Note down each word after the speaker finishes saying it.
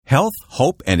Health,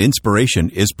 Hope, and Inspiration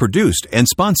is produced and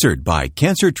sponsored by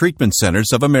Cancer Treatment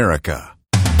Centers of America.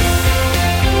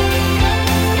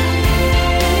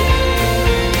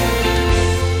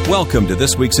 Welcome to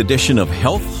this week's edition of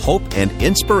Health, Hope, and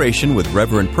Inspiration with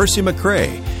Reverend Percy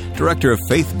McCray, Director of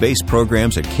Faith-Based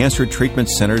Programs at Cancer Treatment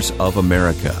Centers of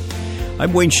America.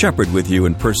 I'm Wayne Shepherd with you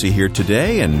and Percy here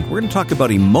today, and we're going to talk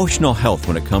about emotional health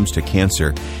when it comes to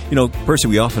cancer. You know, Percy,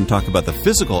 we often talk about the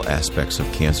physical aspects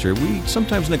of cancer. We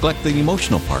sometimes neglect the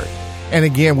emotional part. And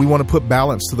again, we want to put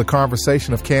balance to the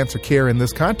conversation of cancer care in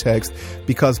this context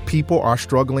because people are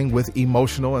struggling with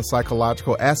emotional and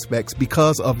psychological aspects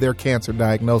because of their cancer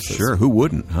diagnosis. Sure, who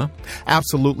wouldn't, huh?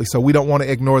 Absolutely. So we don't want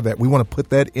to ignore that. We want to put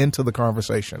that into the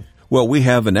conversation. Well, we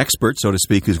have an expert, so to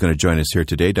speak, who's going to join us here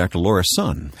today, Dr. Laura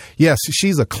Sun. Yes,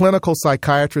 she's a clinical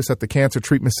psychiatrist at the Cancer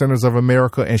Treatment Centers of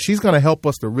America, and she's going to help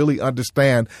us to really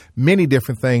understand many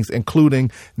different things, including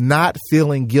not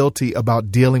feeling guilty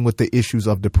about dealing with the issues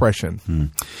of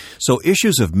depression. So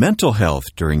issues of mental health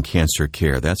during cancer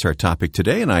care, that's our topic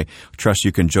today, and I trust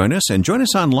you can join us, and join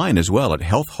us online as well at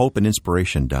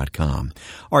healthhopeandinspiration.com.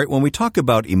 All right, when we talk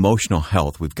about emotional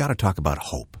health, we've got to talk about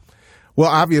hope. Well,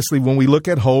 obviously, when we look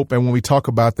at hope and when we talk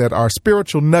about that, our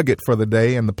spiritual nugget for the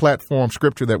day and the platform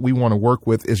scripture that we want to work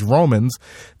with is Romans,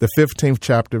 the 15th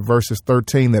chapter, verses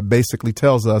 13, that basically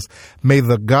tells us, may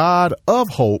the God of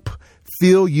hope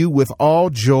fill you with all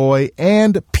joy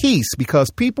and peace, because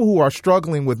people who are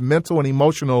struggling with mental and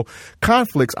emotional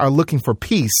conflicts are looking for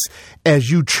peace as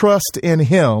you trust in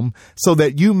Him so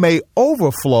that you may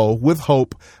overflow with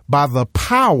hope by the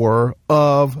power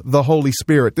of the Holy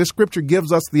Spirit. This scripture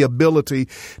gives us the ability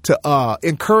to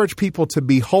encourage people to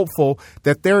be hopeful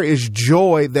that there is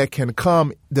joy that can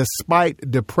come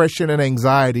despite depression and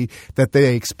anxiety that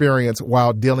they experience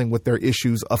while dealing with their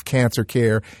issues of cancer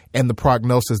care and the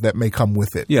prognosis that may come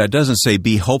with it. Yeah, it doesn't say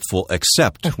be hopeful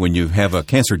except when you have a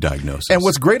cancer diagnosis. And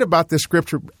what's great about this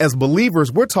scripture, as believers,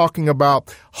 we're talking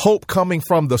about hope coming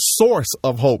from the source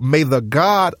of hope. May the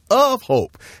God of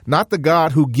hope, not the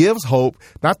God who gives hope,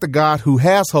 not the God who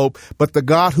has hope, but the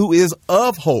God who is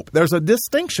of hope. There's a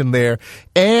distinction there,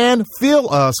 and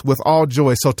fill us with all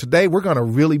joy. So today we're going to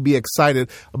really be excited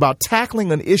about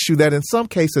tackling an issue that in some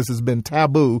cases has been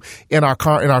taboo in our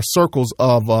circles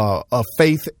of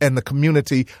faith and the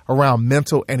community around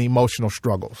mental and emotional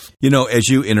struggles. You know, as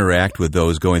you interact with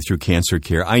those going through cancer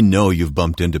care, I know you've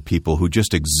bumped into people who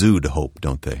just exude hope,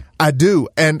 don't they? I do.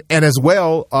 And as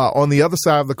well, on the other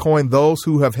side of the coin, those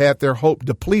who have had their hope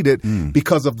depleted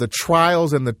because of the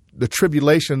trials and the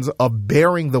tribulations of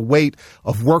bearing the weight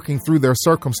of working through their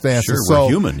circumstances. Sure, so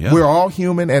we're human. Yeah. We're all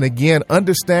human. And again,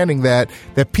 understanding that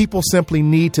people simply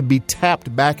need to be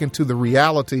tapped back into the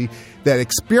reality that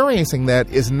experiencing that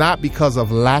is not because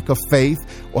of lack of faith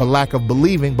or lack of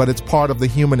believing, but it's part of the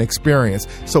human experience.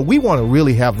 So we want to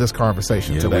really have this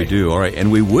conversation today. Yeah, we do. All right.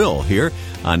 And we will here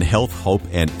on Health, Hope,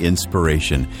 and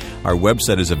Inspiration. Our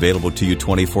website is available to you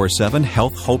 24/7,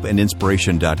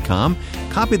 healthhopeandinspiration.com.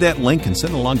 Copy that link and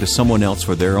send it along to someone else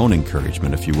for their own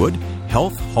encouragement, if you would.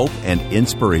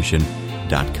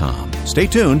 healthhopeandinspiration.com. Stay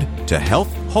tuned to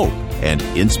Health, Hope, and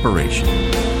Inspiration.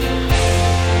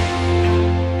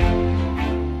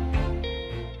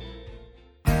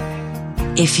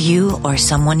 If you or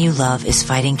someone you love is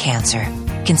fighting cancer,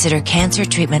 consider Cancer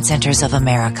Treatment Centers of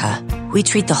America. We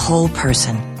treat the whole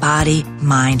person, body,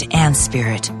 mind, and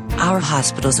spirit. Our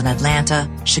hospitals in Atlanta,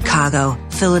 Chicago,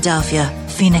 Philadelphia,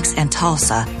 Phoenix, and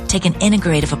Tulsa take an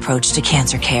integrative approach to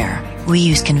cancer care. We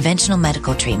use conventional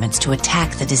medical treatments to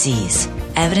attack the disease,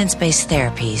 evidence-based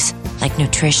therapies like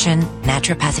nutrition,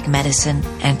 naturopathic medicine,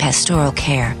 and pastoral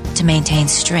care to maintain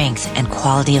strength and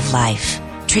quality of life.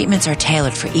 Treatments are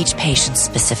tailored for each patient's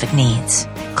specific needs.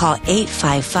 Call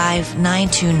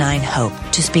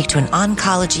 855-929-HOPE to speak to an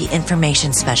oncology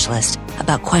information specialist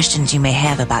about questions you may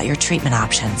have about your treatment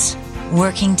options.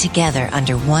 Working together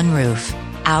under one roof,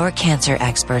 our cancer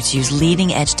experts use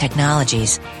leading-edge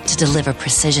technologies to deliver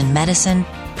precision medicine,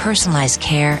 personalized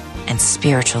care, and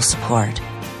spiritual support.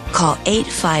 Call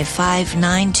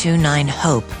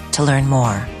 855-929-HOPE to learn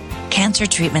more. Cancer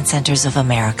Treatment Centers of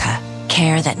America.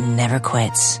 Care that never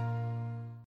quits.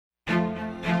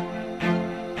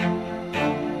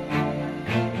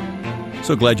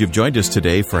 So glad you've joined us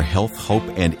today for Health, Hope,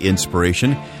 and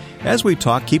Inspiration. As we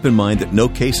talk, keep in mind that no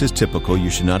case is typical. You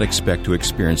should not expect to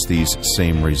experience these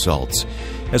same results.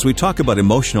 As we talk about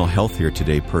emotional health here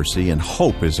today, Percy, and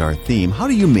hope is our theme, how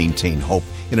do you maintain hope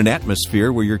in an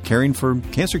atmosphere where you're caring for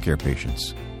cancer care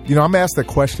patients? You know, I'm asked that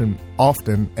question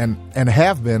often and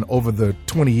have been over the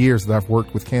 20 years that I've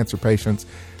worked with cancer patients.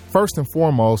 First and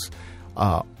foremost,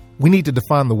 we need to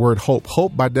define the word hope.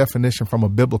 Hope, by definition, from a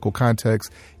biblical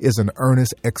context, is an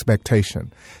earnest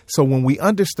expectation. So when we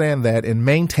understand that in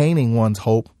maintaining one's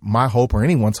hope, my hope or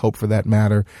anyone's hope for that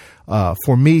matter,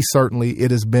 for me, certainly,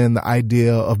 it has been the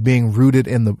idea of being rooted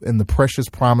in the precious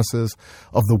promises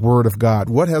of the Word of God.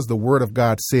 What has the Word of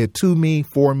God said to me,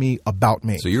 for me, about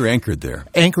me? So you're anchored there.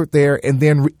 Anchored there, and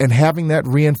then having that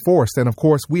reinforced. And of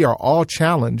course, we are all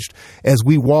challenged as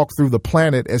we walk through the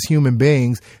planet as human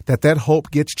beings, that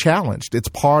hope gets challenged. It's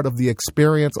part of the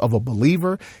experience of a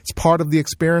believer. It's part of the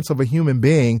experience of a human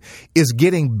being, is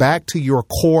getting back to your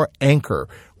core anchor.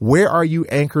 Where are you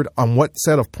anchored? On what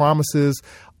set of promises?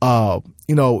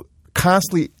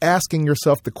 Constantly asking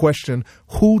yourself the question,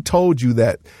 who told you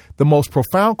that? The most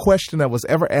profound question that was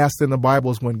ever asked in the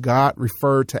Bible is when God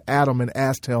referred to Adam and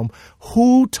asked him,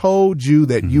 who told you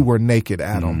that you were naked,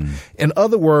 Adam? In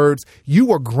other words, you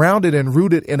were grounded and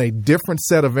rooted in a different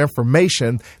set of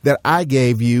information that I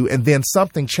gave you, and then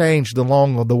something changed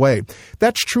along the way.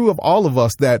 That's true of all of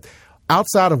us, that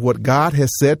outside of what God has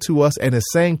said to us and is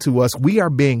saying to us, we are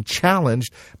being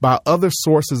challenged by other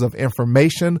sources of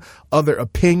information, other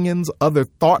opinions, other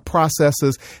thought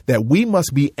processes, that we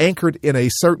must be anchored in a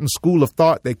certain school of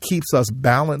thought that keeps us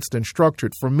balanced and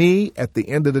structured. For me, at the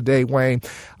end of the day, Wayne,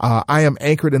 I am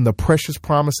anchored in the precious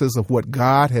promises of what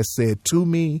God has said to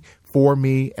me, for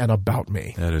me, and about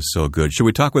me. That is so good. Should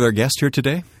we talk with our guest here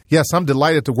today? Yes, I'm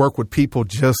delighted to work with people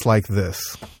just like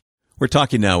this. We're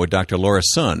talking now with Dr. Laura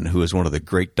Sun, who is one of the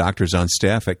great doctors on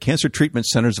staff at Cancer Treatment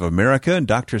Centers of America. And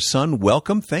Dr. Sun,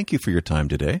 welcome. Thank you for your time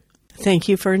today. Thank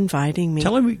you for inviting me.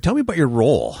 Tell me about your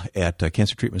role at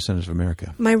Cancer Treatment Centers of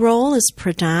America. My role is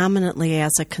predominantly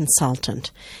as a consultant.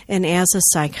 And as a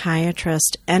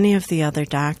psychiatrist, any of the other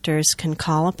doctors can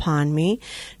call upon me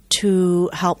to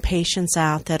help patients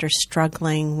out that are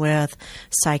struggling with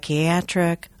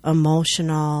psychiatric,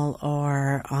 emotional,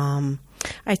 or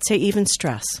I'd say even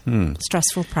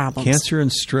stressful problems. Cancer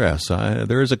and stress.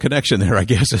 There is a connection there, I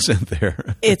guess, isn't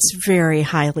there? It's very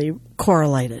highly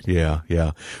correlated.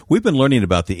 Yeah. We've been learning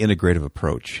about the integrative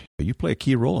approach. You play a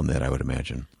key role in that, I would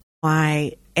imagine.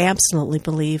 I absolutely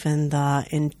believe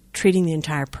in treating the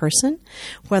entire person,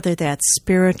 whether that's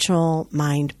spiritual,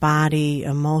 mind, body,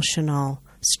 emotional,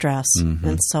 stress,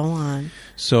 and so on.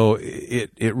 So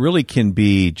it really can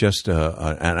be just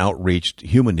an outreach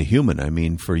human to human. I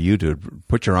mean, for you to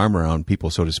put your arm around people,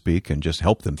 so to speak, and just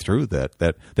help them through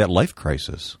that life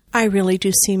crisis. I really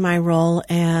do see my role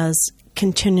as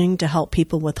continuing to help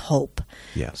people with hope.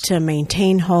 Yes. To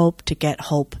maintain hope, to get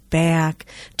hope back,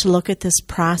 to look at this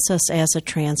process as a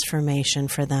transformation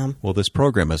for them. Well, this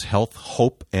program is health,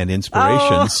 hope, and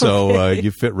inspiration, so you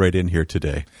fit right in here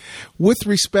today. With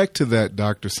respect to that,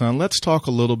 Dr. Sun, let's talk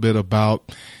a little bit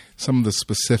about some of the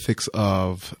specifics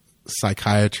of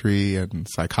psychiatry and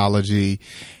psychology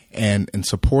and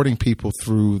supporting people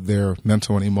through their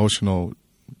mental and emotional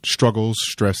struggles,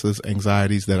 stresses,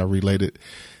 anxieties that are related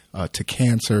to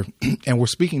cancer. And we're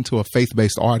speaking to a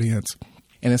faith-based audience.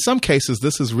 And in some cases,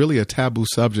 this is really a taboo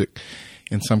subject,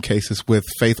 in some cases with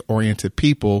faith-oriented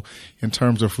people, in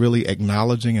terms of really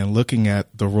acknowledging and looking at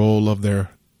the role of their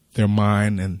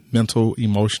mind and mental,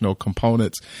 emotional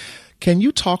components. Can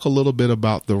you talk a little bit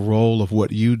about the role of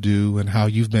what you do and how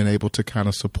you've been able to kind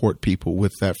of support people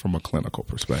with that from a clinical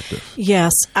perspective?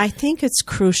 Yes, I think it's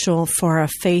crucial for a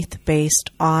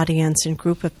faith-based audience and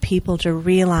group of people to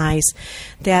realize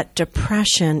that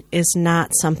depression is not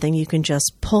something you can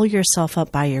just pull yourself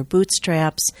up by your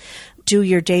bootstraps, do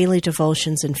your daily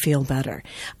devotions, and feel better.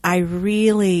 I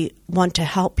really want to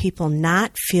help people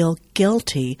not feel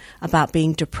guilty about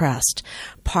being depressed.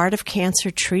 Part of cancer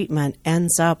treatment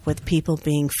ends up with people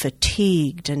being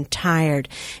fatigued and tired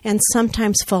and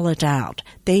sometimes full of doubt.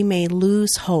 They may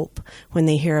lose hope when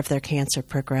they hear of their cancer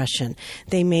progression.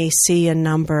 They may see a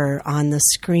number on the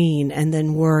screen and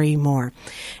then worry more.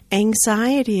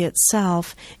 Anxiety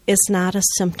itself is not a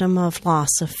symptom of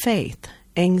loss of faith.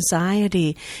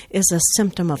 Anxiety is a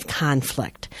symptom of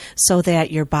conflict, so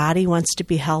that your body wants to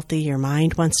be healthy, your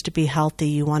mind wants to be healthy,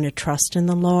 you want to trust in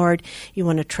the Lord, you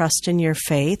want to trust in your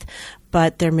faith,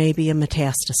 but there may be a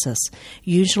metastasis.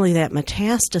 Usually that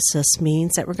metastasis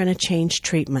means that we're going to change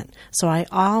treatment. So I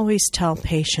always tell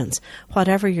patients,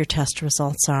 whatever your test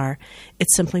results are, it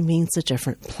simply means a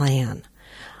different plan.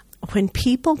 When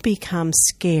people become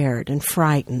scared and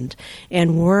frightened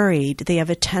and worried, they have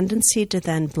a tendency to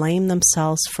then blame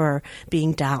themselves for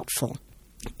being doubtful.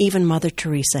 Even Mother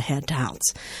Teresa had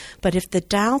doubts. But if the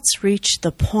doubts reach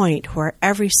the point where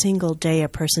every single day a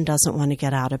person doesn't want to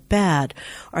get out of bed,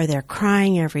 or they're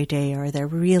crying every day, or they're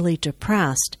really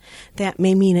depressed, that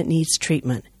may mean it needs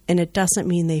treatment. And it doesn't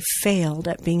mean they failed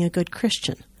at being a good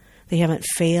Christian. They haven't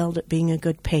failed at being a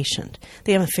good patient.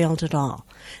 They haven't failed at all.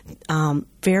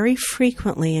 Very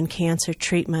frequently in cancer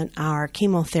treatment, our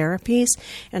chemotherapies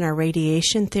and our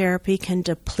radiation therapy can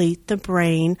deplete the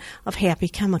brain of happy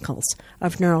chemicals,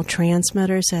 of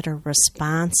neurotransmitters that are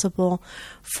responsible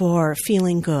for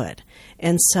feeling good.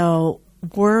 And so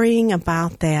worrying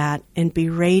about that and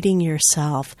berating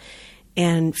yourself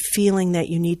and feeling that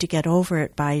you need to get over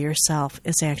it by yourself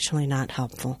is actually not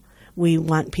helpful. We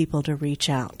want people to reach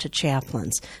out to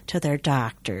chaplains, to their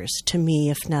doctors, to me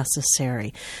if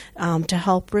necessary, to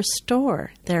help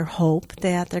restore their hope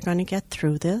that they're going to get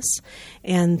through this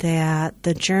and that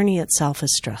the journey itself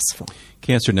is stressful.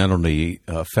 Cancer not only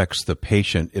affects the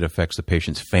patient, it affects the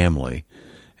patient's family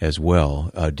as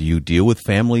well. Do you deal with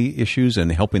family issues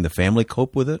and helping the family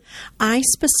cope with it? I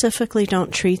specifically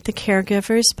don't treat the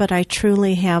caregivers, but I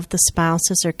truly have the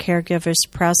spouses or caregivers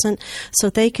present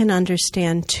so they can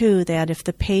understand, too, that if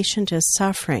the patient is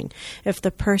suffering, if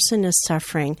the person is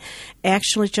suffering,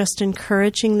 actually just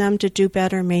encouraging them to do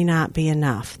better may not be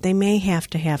enough. They may have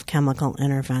to have chemical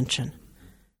intervention.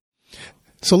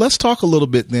 So let's talk a little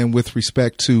bit then with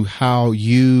respect to how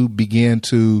you begin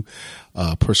to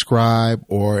prescribe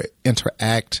or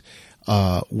interact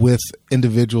with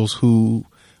individuals who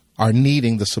are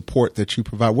needing the support that you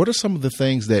provide. What are some of the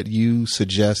things that you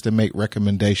suggest and make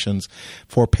recommendations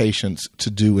for patients to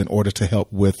do in order to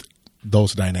help with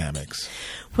those dynamics?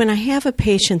 When I have a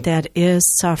patient that is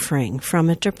suffering from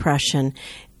a depression,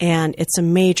 and it's a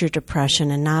major depression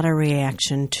and not a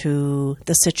reaction to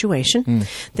the situation,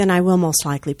 then I will most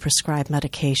likely prescribe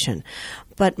medication.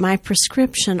 But my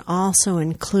prescription also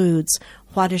includes,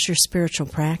 what is your spiritual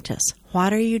practice?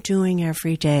 What are you doing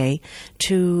every day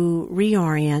to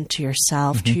reorient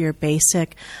yourself to your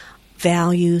basic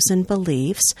values and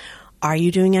beliefs? Are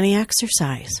you doing any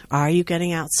exercise? Are you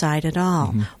getting outside at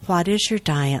all? What is your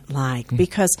diet like?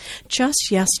 Because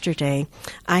just yesterday,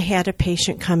 I had a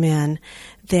patient come in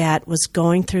that was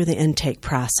going through the intake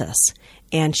process,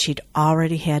 and she'd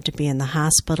already had to be in the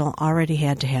hospital, already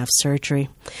had to have surgery,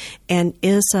 and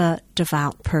is a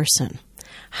devout person.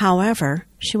 However,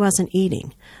 she wasn't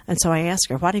eating. And so I asked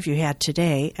her, what have you had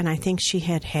today? And I think she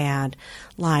had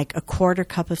like a quarter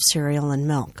cup of cereal and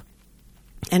milk.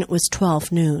 And it was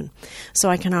 12 noon. So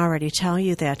I can already tell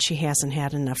you that she hasn't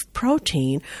had enough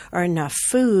protein or enough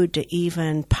food to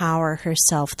even power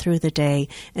herself through the day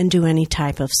and do any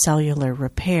type of cellular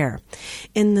repair.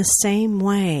 In the same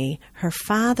way, her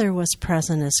father was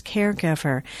present as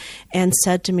caregiver and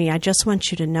said to me, I just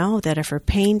want you to know that if her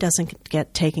pain doesn't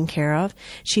get taken care of,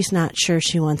 she's not sure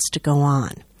she wants to go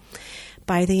on.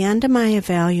 By the end of my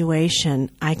evaluation,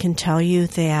 I can tell you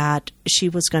that she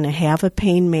was going to have a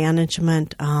pain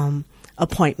management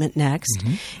appointment next.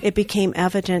 It became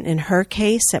evident in her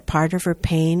case that part of her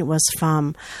pain was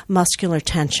from muscular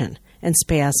tension and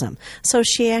spasm. So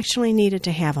she actually needed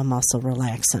to have a muscle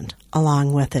relaxant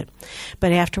along with it.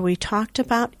 But after we talked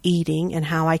about eating and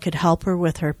how I could help her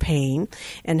with her pain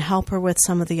and help her with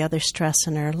some of the other stress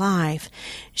in her life,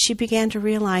 she began to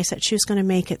realize that she was going to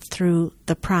make it through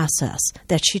the process,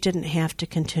 that she didn't have to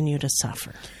continue to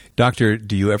suffer. Doctor,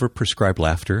 do you ever prescribe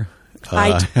laughter?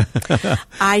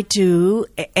 I do.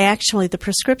 Actually, the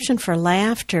prescription for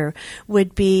laughter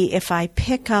would be if I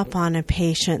pick up on a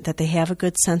patient that they have a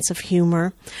good sense of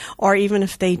humor, or even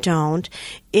if they don't,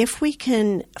 if we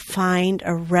can find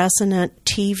a resonant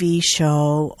TV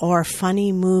show or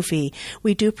funny movie,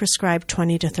 we do prescribe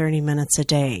 20 to 30 minutes a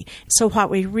day. So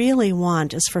what we really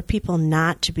want is for people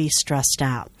not to be stressed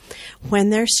out.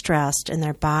 When they're stressed and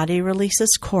their body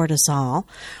releases cortisol,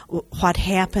 what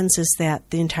happens is that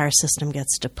the entire system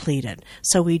gets depleted.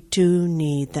 So we do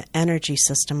need the energy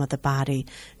system of the body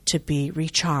to be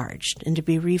recharged and to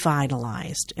be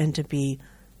revitalized and to be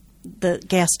the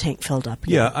gas tank filled up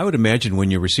again. Yeah, I would imagine when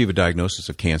you receive a diagnosis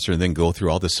of cancer and then go through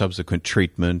all the subsequent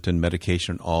treatment and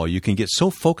medication and all, you can get so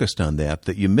focused on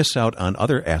that you miss out on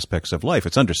other aspects of life.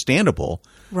 It's understandable,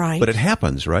 right? But it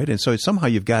happens, right? And so somehow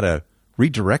you've got to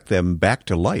redirect them back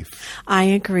to life. I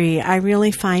agree. I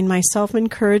really find myself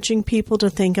encouraging people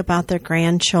to think about their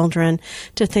grandchildren,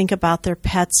 to think about their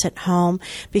pets at home,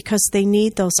 because they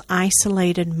need those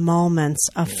isolated moments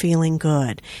of feeling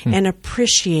good and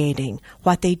appreciating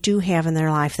what they do have in their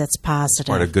life that's positive.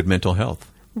 Part of good mental health.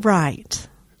 Right.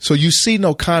 So you see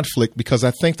no conflict, because I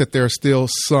think that there are still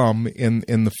some in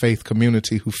the faith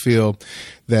community who feel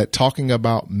that talking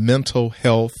about mental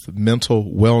health, mental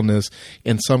wellness,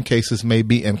 in some cases may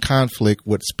be in conflict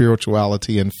with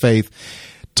spirituality and faith.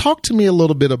 Talk to me a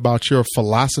little bit about your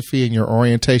philosophy and your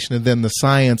orientation, and then the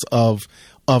science of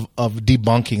of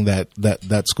debunking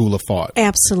that school of thought?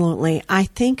 Absolutely. I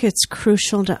think it's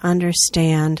crucial to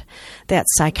understand that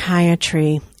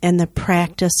psychiatry and the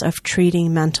practice of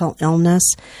treating mental illness,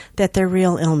 that they're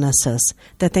real illnesses,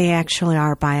 that they actually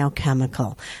are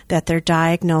biochemical, that they're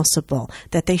diagnosable,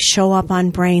 that they show up on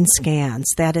brain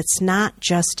scans, that it's not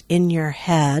just in your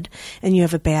head and you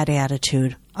have a bad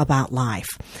attitude about life.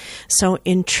 So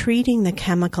in treating the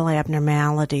chemical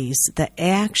abnormalities, the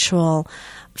actual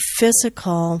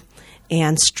physical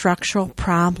and structural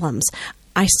problems.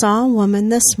 I saw a woman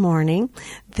this morning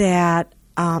that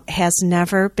has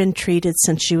never been treated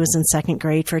since she was in second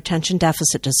grade for attention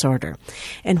deficit disorder.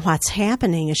 And what's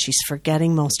happening is she's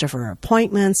forgetting most of her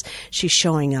appointments. She's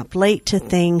showing up late to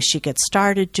things. She gets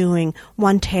started doing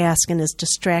one task and is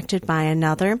distracted by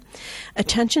another.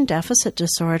 Attention deficit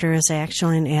disorder is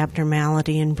actually an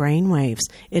abnormality in brain waves.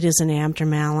 It is an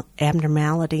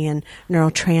abnormality in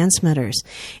neurotransmitters.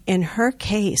 In her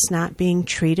case, not being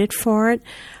treated for it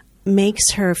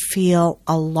makes her feel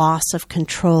a loss of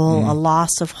control, a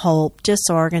loss of hope,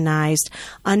 disorganized,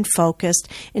 unfocused,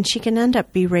 and she can end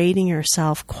up berating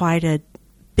herself quite a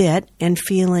bit and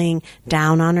feeling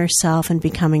down on herself and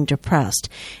becoming depressed.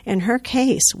 In her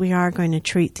case, we are going to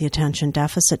treat the attention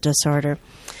deficit disorder,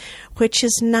 which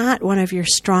is not one of your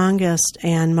strongest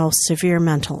and most severe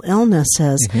mental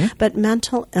illnesses, but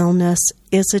mental illness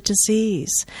is a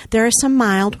disease. There are some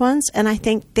mild ones, and I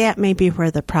think that may be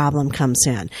where the problem comes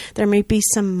in. There may be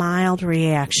some mild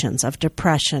reactions of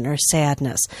depression or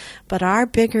sadness, but our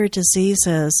bigger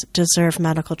diseases deserve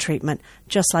medical treatment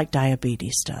just like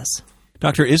diabetes does.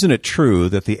 Doctor, isn't it true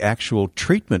that the actual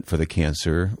treatment for the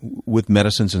cancer with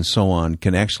medicines and so on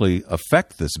can actually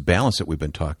affect this balance that we've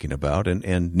been talking about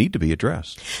and need to be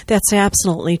addressed? That's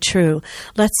absolutely true.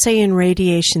 Let's say in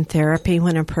radiation therapy,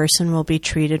 when a person will be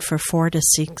treated for 4 to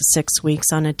 6 weeks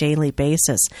on a daily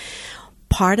basis,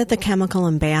 part of the chemical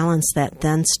imbalance that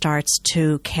then starts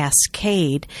to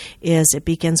cascade is it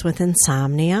begins with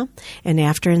insomnia, and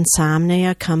after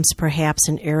insomnia comes perhaps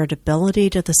an irritability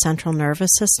to the central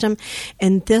nervous system,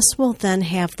 and this will then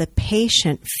have the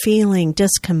patient feeling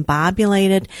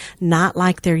discombobulated, not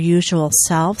like their usual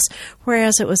selves,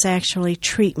 whereas it was actually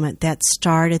treatment that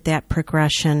started that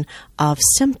progression of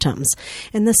symptoms.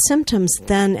 And the symptoms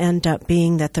then end up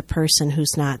being that the person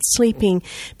who's not sleeping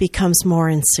becomes more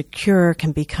insecure,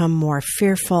 can become more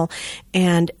fearful,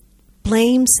 and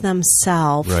blames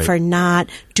themselves for not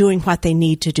doing what they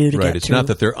need to do to get through. It's not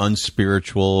that they're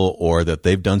unspiritual or that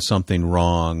they've done something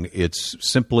wrong. It's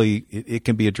simply, it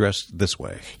can be addressed this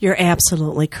way. You're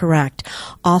absolutely correct.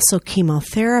 Also,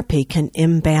 chemotherapy can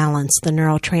imbalance the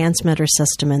neurotransmitter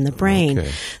system in the brain. Okay.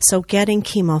 So getting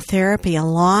chemotherapy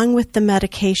along with the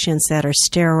medications that are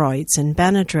steroids and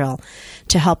Benadryl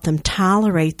to help them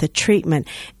tolerate the treatment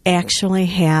actually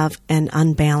have an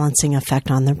unbalancing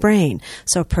effect on the brain.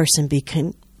 So a person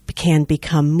can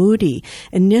become moody.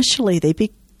 Initially, they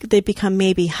become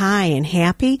maybe high and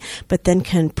happy, but then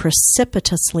can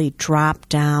precipitously drop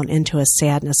down into a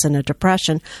sadness and a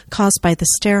depression caused by the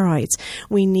steroids.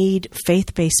 We need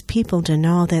faith-based people to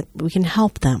know that we can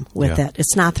help them with it.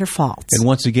 It's not their fault. And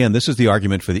once again, this is the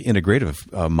argument for the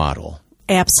integrative model.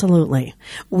 Absolutely.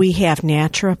 We have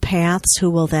naturopaths who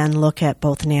will then look at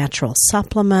both natural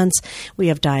supplements. We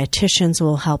have dietitians who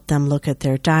will help them look at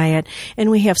their diet. And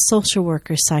we have social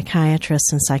workers,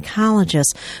 psychiatrists, and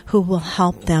psychologists who will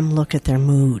help them look at their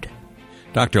mood.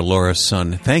 Dr. Laura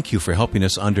Sun, thank you for helping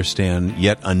us understand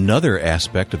yet another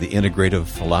aspect of the integrative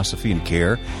philosophy and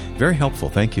care. Very helpful.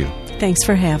 Thank you. Thanks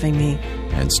for having me.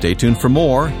 And stay tuned for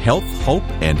more Health, Hope,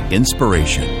 and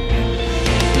Inspiration.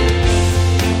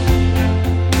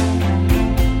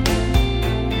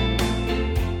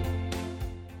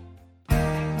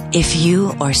 If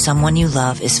you or someone you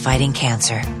love is fighting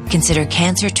cancer, consider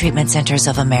Cancer Treatment Centers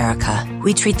of America.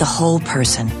 We treat the whole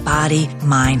person, body,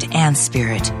 mind, and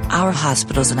spirit. Our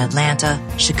hospitals in Atlanta,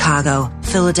 Chicago,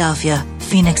 Philadelphia,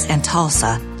 Phoenix, and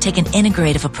Tulsa take an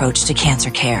integrative approach to cancer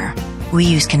care. We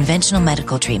use conventional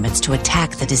medical treatments to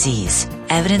attack the disease,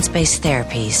 evidence-based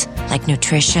therapies like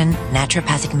nutrition,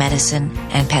 naturopathic medicine,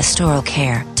 and pastoral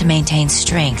care to maintain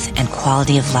strength and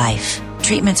quality of life.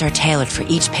 Treatments are tailored for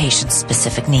each patient's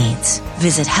specific needs.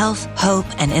 Visit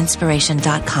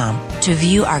healthhopeandinspiration.com to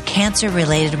view our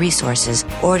cancer-related resources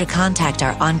or to contact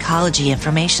our oncology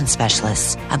information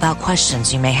specialists about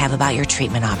questions you may have about your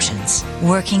treatment options.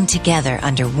 Working together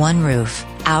under one roof,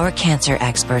 our cancer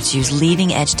experts use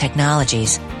leading-edge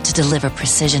technologies to deliver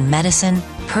precision medicine,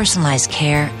 personalized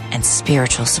care, and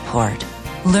spiritual support.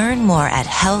 Learn more at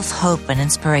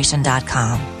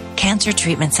healthhopeandinspiration.com. Cancer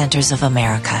Treatment Centers of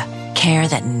America. Care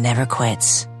that never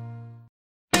quits.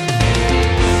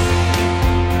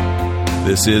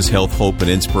 This is Health, Hope, and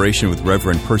Inspiration with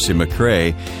Reverend Percy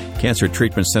McCray. Cancer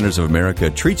Treatment Centers of America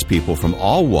treats people from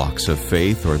all walks of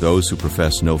faith or those who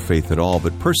profess no faith at all.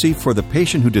 But Percy, for the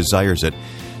patient who desires it,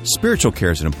 spiritual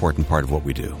care is an important part of what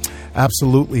we do.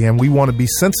 Absolutely, and we want to be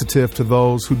sensitive to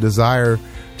those who desire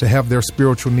to have their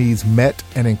spiritual needs met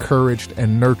and encouraged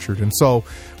and nurtured. And so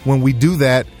when we do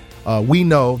that, we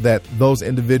know that those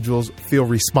individuals feel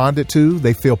responded to,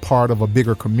 they feel part of a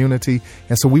bigger community,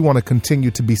 and so we want to continue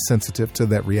to be sensitive to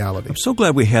that reality. I'm so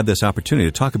glad we had this opportunity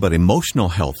to talk about emotional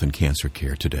health and cancer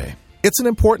care today. It's an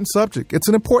important subject. It's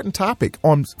an important topic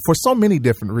for so many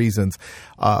different reasons.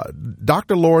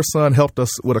 Dr. Laura Sun helped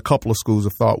us with a couple of schools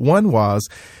of thought. One was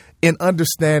in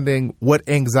understanding what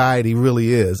anxiety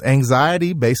really is.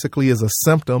 Anxiety basically is a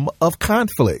symptom of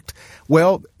conflict.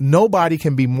 Well, nobody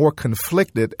can be more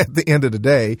conflicted at the end of the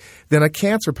day than a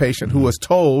cancer patient who was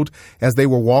told as they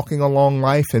were walking along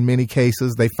life, in many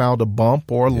cases, they found a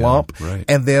bump or a lump. Right.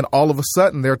 And then all of a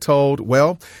sudden they're told,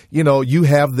 well, you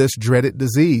have this dreaded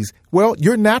disease. Well,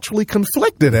 you're naturally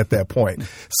conflicted at that point.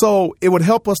 So it would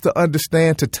help us to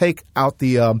understand, to take out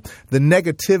the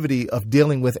negativity of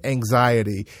dealing with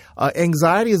anxiety.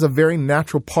 Anxiety is a very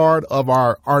natural part of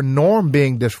our norm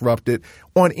being disrupted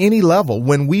on any level.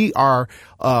 When we are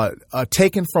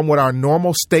taken from what our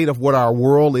normal state of what our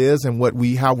world is and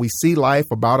how we see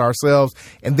life about ourselves,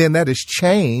 and then that is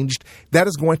changed, that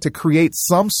is going to create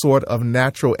some sort of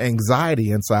natural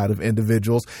anxiety inside of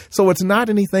individuals. So it's not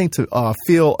anything to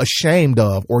feel ashamed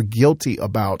of or guilty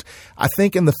about. I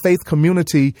think in the faith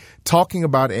community, talking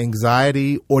about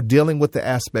anxiety or dealing with the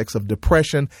aspects of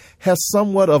depression has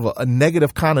somewhat of a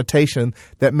negative connotation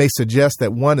that may suggest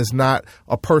that one is not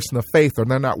a person of faith or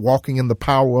they're not walking in the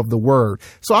power of the word.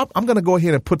 So I'm going to go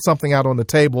ahead and put something out on the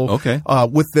table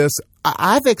with this.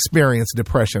 I've experienced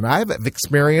depression. I've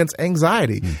experienced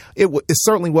anxiety. It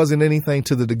certainly wasn't anything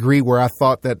to the degree where I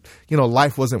thought that,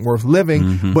 life wasn't worth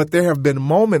living. But there have been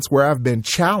moments where I've been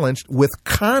challenged with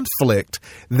conflict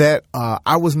that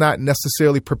I was not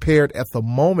necessarily prepared at the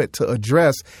moment to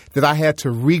address, that I had to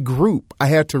regroup. I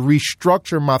had to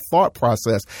restructure my thought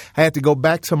process. I had to go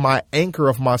back to my anchor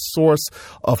of my source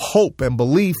of hope and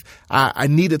belief. I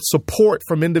needed support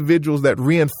from individuals that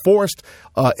reinforced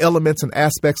elements and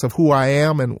aspects of who I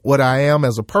am and what I am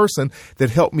as a person that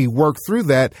helped me work through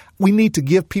that. We need to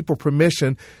give people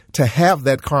permission to have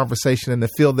that conversation and to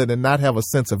feel that and not have a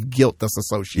sense of guilt that's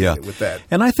associated with that.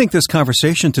 And I think this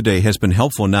conversation today has been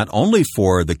helpful not only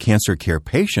for the cancer care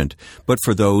patient, but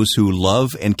for those who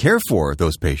love and care for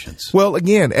those patients. Well,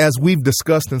 again, as we've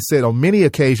discussed and said on many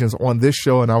occasions on this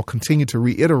show, and I'll continue to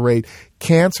reiterate,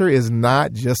 cancer is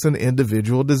not just an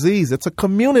individual disease. It's a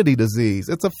community disease.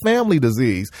 It's a family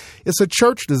disease. It's a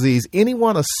church disease.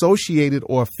 Anyone associated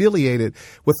or affiliated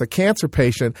with a cancer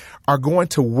patient are going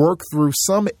to work through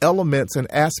some elements and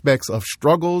aspects of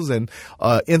struggles and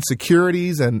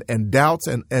insecurities and doubts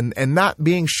and not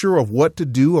being sure of what to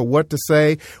do or what to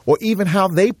say or even how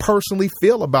they personally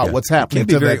feel about what's happening. It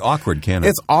can be very awkward, can it?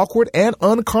 It's awkward and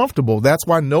uncomfortable. That's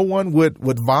why no one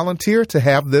would volunteer to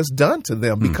have this done to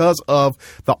them because of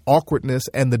the awkwardness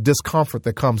and the discomfort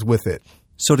that comes with it.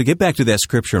 So to get back to that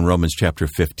scripture in Romans chapter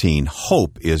 15,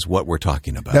 hope is what we're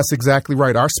talking about. That's exactly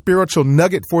right. Our spiritual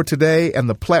nugget for today and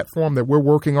the platform that we're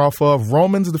working off of,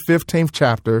 Romans the 15th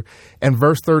chapter and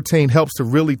verse 13, helps to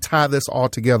really tie this all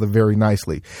together very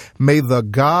nicely. May the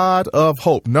God of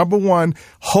hope. Number one,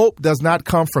 hope does not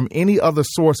come from any other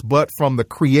source but from the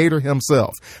Creator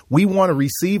himself. We want to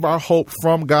receive our hope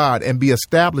from God and be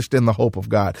established in the hope of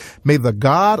God. May the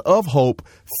God of hope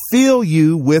fill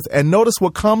you with, and notice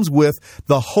what comes with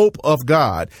the hope of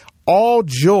God, all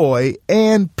joy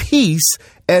and peace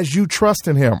as you trust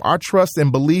in him. Our trust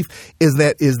and belief is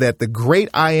that the great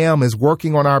I am is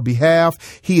working on our behalf.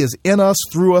 He is in us,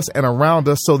 through us, and around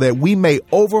us so that we may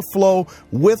overflow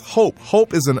with hope.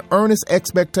 Hope is an earnest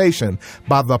expectation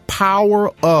by the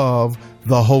power of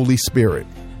the Holy Spirit.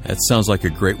 That sounds like a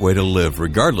great way to live,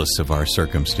 regardless of our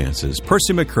circumstances.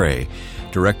 Percy McCray,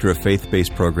 Director of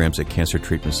Faith-Based Programs at Cancer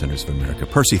Treatment Centers of America.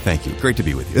 Percy, thank you. Great to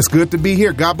be with you. It's good to be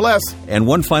here. God bless. And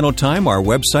one final time, our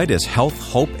website is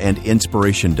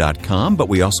healthhopeandinspiration.com, but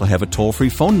we also have a toll-free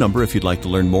phone number if you'd like to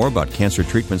learn more about Cancer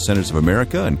Treatment Centers of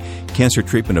America and cancer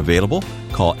treatment available.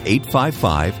 Call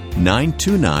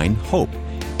 855-929-HOPE,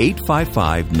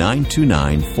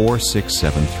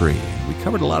 855-929-4673. We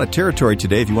covered a lot of territory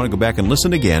today. If you want to go back and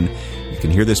listen again, you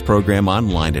can hear this program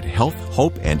online at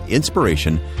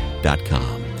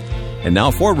healthhopeandinspiration.com. And now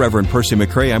for Reverend Percy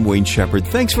McCray, I'm Wayne Shepherd.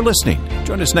 Thanks for listening.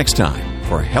 Join us next time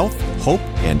for Health, Hope,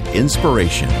 and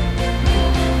Inspiration.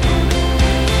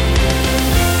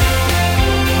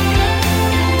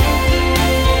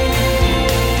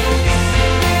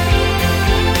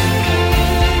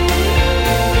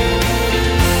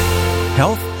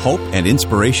 Hope, and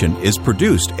Inspiration is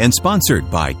produced and sponsored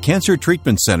by Cancer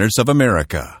Treatment Centers of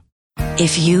America.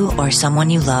 If you or someone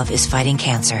you love is fighting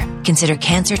cancer, consider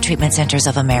Cancer Treatment Centers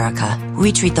of America.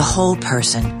 We treat the whole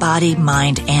person, body,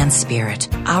 mind, and spirit.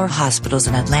 Our hospitals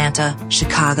in Atlanta,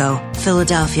 Chicago,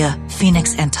 Philadelphia,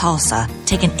 Phoenix, and Tulsa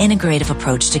take an integrative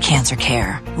approach to cancer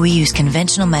care. We use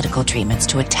conventional medical treatments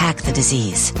to attack the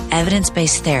disease.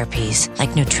 Evidence-based therapies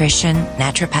like nutrition,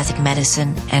 naturopathic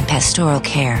medicine, and pastoral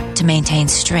care to maintain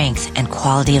strength and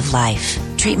quality of life.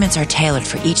 Treatments are tailored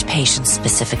for each patient's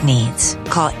specific needs.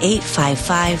 Call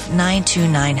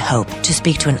 855-929-HOPE to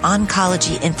speak to an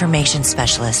oncology information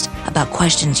specialist about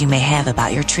questions you may have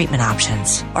about your treatment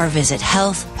options, or visit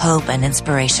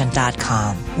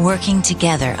healthhopeandinspiration.com. Working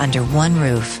together under one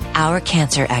roof, our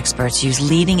cancer experts use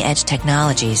leading-edge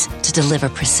technologies to deliver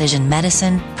precision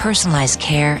medicine, personalized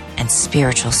care, and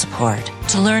spiritual support.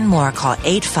 To learn more, call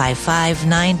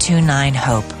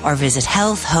 855-929-HOPE or visit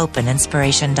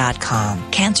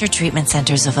healthhopeandinspiration.com. Cancer Treatment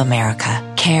Centers of America.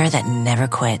 Care that never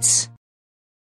quits.